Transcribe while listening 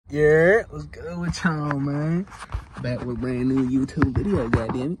Yeah, what's good with y'all, man? Back with a brand new YouTube video,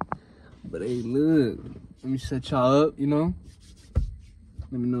 goddammit. But hey, look, let me set y'all up, you know?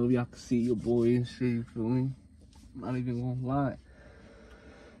 Let me know if y'all can see your boy and shit, you feel me? I'm not even gonna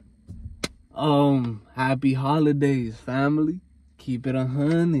lie. Happy holidays, family. Keep it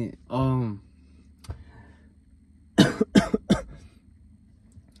 100.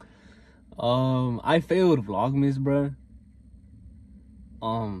 I failed Vlogmas, bruh.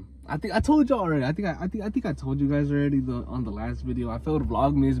 I think I told y'all already. I think I told you guys already on the last video. I failed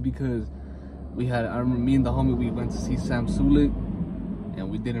Vlogmas because I remember me and the homie, we went to see Sam Sulik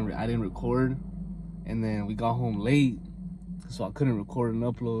and I didn't record, and then we got home late, so I couldn't record and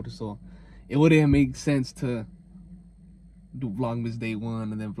upload. So it wouldn't make sense to do Vlogmas day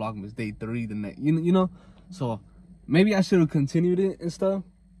 1 and then Vlogmas day 3 the next, you know. So maybe I should have continued it and stuff.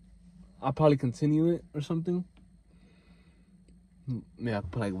 I'll probably continue it or something. Yeah, I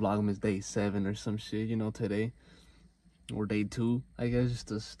put like Vlogmas day 7 or some shit, you know, today. Or day 2, I guess,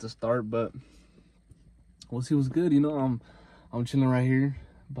 just to start. But we'll see what's good, you know. I'm chilling right here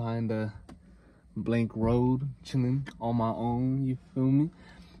behind the blank road, chilling on my own, you feel me?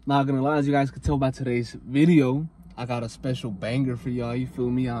 Not gonna lie, as you guys could tell by today's video, I got a special banger for y'all, you feel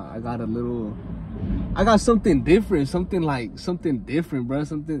me? I got something different, something different, bro.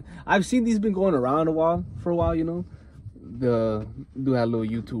 I've seen these been going around for a while, you know. Do that little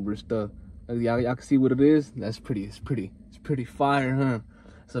YouTuber stuff. Y'all can see what it is. It's pretty fire, huh?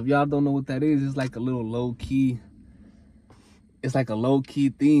 So if y'all don't know what that is, it's like a little low key. It's like a low key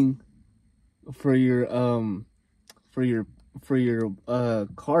thing for your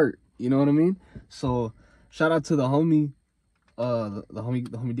cart. You know what I mean? So shout out to the homie. The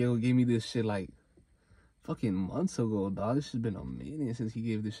homie Diego gave me this shit like fucking months ago, dog. This has been a minute since he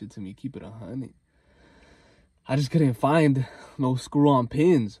gave this shit to me. Keep it 100. I just couldn't find no screw-on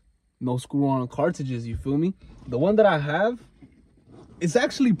pins, no screw-on cartridges, you feel me? The one that I have, it's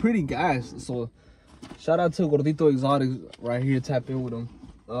actually pretty gas. So shout out to Gordito Exotics right here, tap in with him.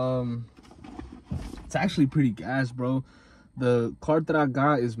 It's actually pretty gas, bro. The cart that I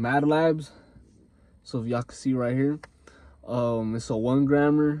got is Mad Labs. So if y'all can see right here, it's a 1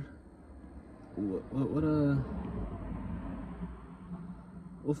 grammer.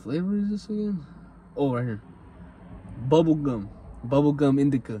 What flavor is this again? Oh, right here. Bubblegum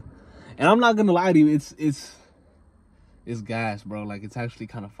indica. And I'm not gonna lie to you, it's gas, bro. Like, it's actually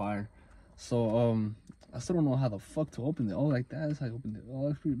kind of fire. So I still don't know how the fuck to open it. Oh, like that. That's how I opened it. Oh,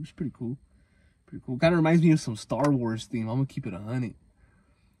 it's pretty cool. Pretty cool. Kind of reminds me of some Star Wars theme. I'm gonna keep it 100.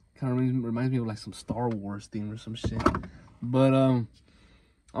 Kind of reminds me of like some Star Wars theme or some shit. But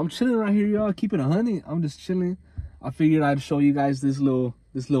I'm chilling right here, y'all. Keep it 100. I'm just chilling. I figured I'd show you guys this little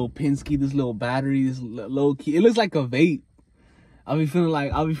Pinsky, this little battery, this low key. It looks like a vape. I'll be feeling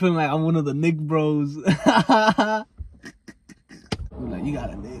like I'm one of the Nick bros. I'm like, you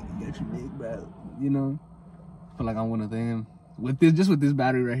got your Nick, bro. You know, I feel like I'm one of them with this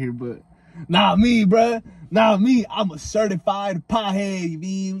battery right here. But not me, bro. Not me. I'm a certified pothead. You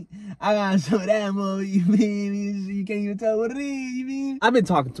feel me? I got some of that, mother. You feel me? You can't even tell what it is. You feel me? I've been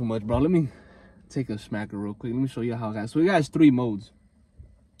talking too much, bro. Let me take a smacker real quick. Let me show you how, guys. So we got 3 modes.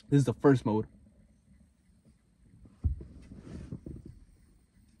 This is the first mode.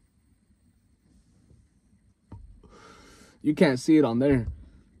 You can't see it on there.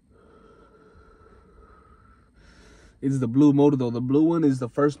 It's the blue mode though. The blue one is the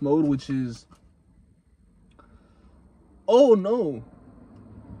first mode, which is, oh no,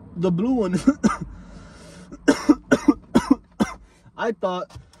 the blue one. I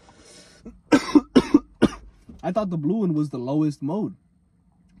thought the blue one was the lowest mode.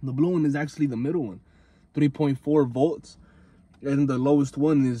 The blue one is actually the middle one, 3.4 volts. And the lowest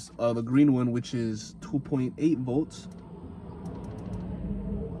one is the green one, which is 2.8 volts.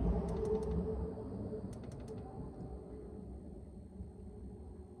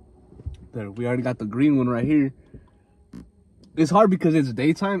 There, we already got the green one right here. It's hard because it's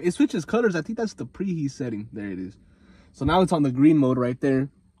daytime. It switches colors. I think that's the preheat setting. There it is. So now it's on the green mode right there.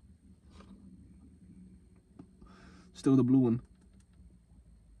 Still the blue one.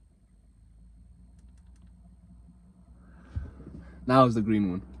 Now it's the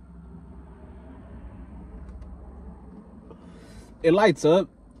green one. It lights up,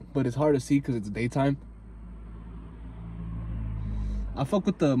 but it's hard to see because it's daytime. I fuck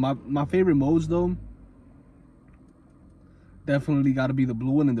with my favorite modes though. Definitely gotta be the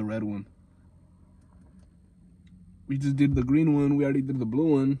blue one and the red one. We just did the green one. We already did the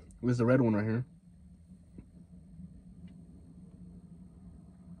blue one. There's the red one right here.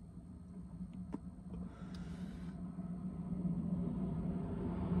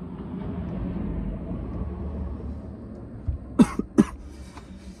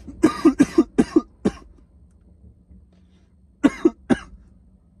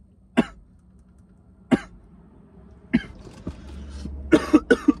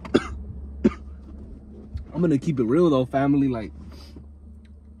 I'm gonna keep it real though, family. Like,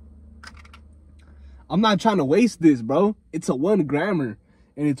 I'm not trying to waste this, bro. It's a 1 grammer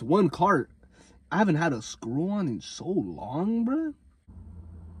and it's 1 cart. I haven't had a screw on in so long, bro.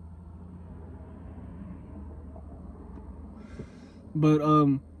 But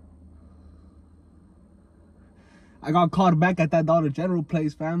I got called back at that Dollar General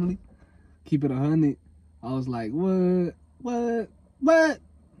place, family. Keep it 100. I was like, what? I was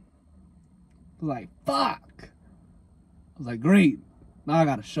like, fuck. I was like, great. Now I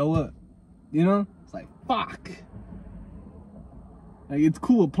gotta show up. You know? It's like, fuck. Like, it's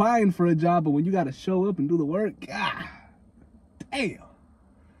cool applying for a job, but when you gotta show up and do the work, God damn.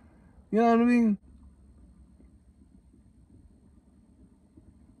 You know what I mean?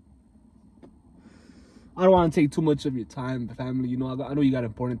 I don't want to take too much of your time, family. You know, I know you got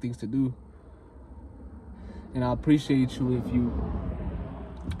important things to do. And I appreciate you if you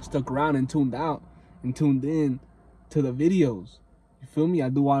stuck around and tuned out and tuned in to the videos. You feel me? I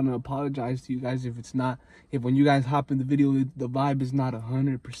do want to apologize to you guys if when you guys hop in the video, the vibe is not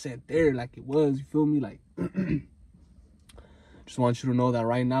 100% there like it was. You feel me? Like, just want you to know that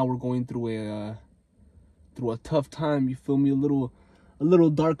right now we're going through a tough time. You feel me? A little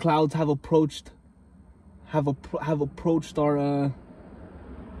dark clouds have approached our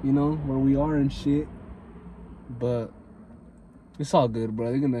you know, where we are and shit. But it's all good,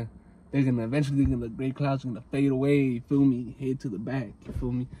 bro. They're gonna eventually, the gray clouds are gonna fade away. You feel me? Head to the back. You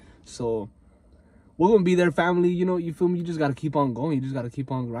feel me? So we're gonna be there, family. You know, you feel me? You just gotta keep on going. You just gotta keep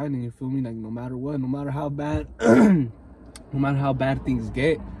on grinding. You feel me? Like, no matter what, no matter how bad, no matter how bad things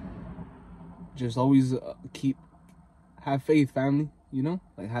get, just always have faith, family. You know,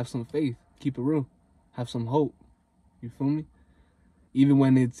 like, have some faith. Keep it real. Have some hope. You feel me? Even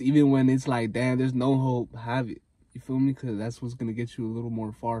when it's like, damn, there's no hope, have it. You feel me? Because that's what's gonna get you a little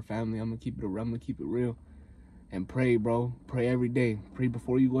more far, family. I'm gonna keep it real. And pray, bro. Pray every day. Pray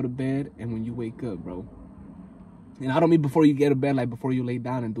before you go to bed and when you wake up, bro. And I don't mean before you get to bed, like before you lay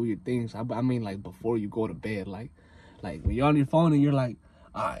down and do your things. I mean like before you go to bed. Like when you're on your phone and you're like,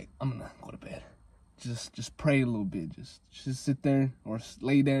 all right, I'm gonna go to bed. Just pray a little bit. Just sit there or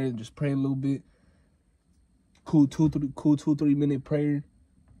lay there and just pray a little bit. Cool 2-3 minute prayer.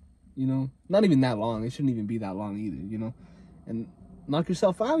 You know, not even that long. It shouldn't even be that long either, you know. And knock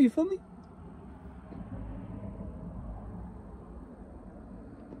yourself out, you feel me?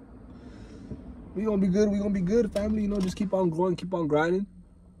 We gonna be good, family. You know, just keep on going, keep on grinding.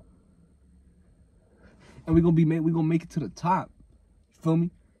 And we gonna make it to the top. You feel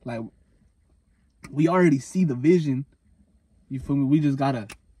me? Like, we already see the vision. You feel me? We just gotta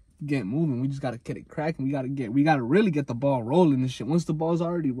get moving. We just gotta get it cracking. We gotta really get the ball rolling and shit. Once the ball's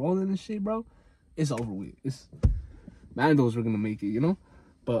already rolling and shit, bro, it's over with. Man knows we're gonna make it, you know.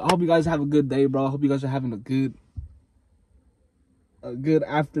 But I hope you guys have a good day, bro. I hope you guys are having a good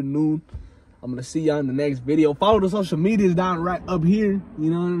afternoon. I'm gonna see y'all in the next video. Follow the social medias down right up here.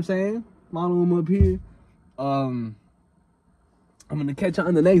 You know what I'm saying? Follow them up here. I'm gonna catch y'all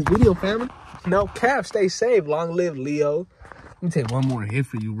in the next video, family. No cap. Stay safe. Long live Leo. Let me take one more hit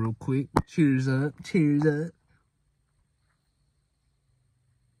for you real quick. Cheers up. Cheers up.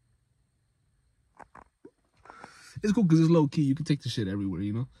 It's cool because it's low key. You can take the shit everywhere,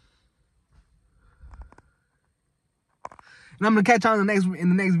 you know? And I'm going to catch y'all in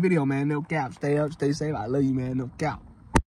the next video, man. No cap. Stay up. Stay safe. I love you, man. No cap.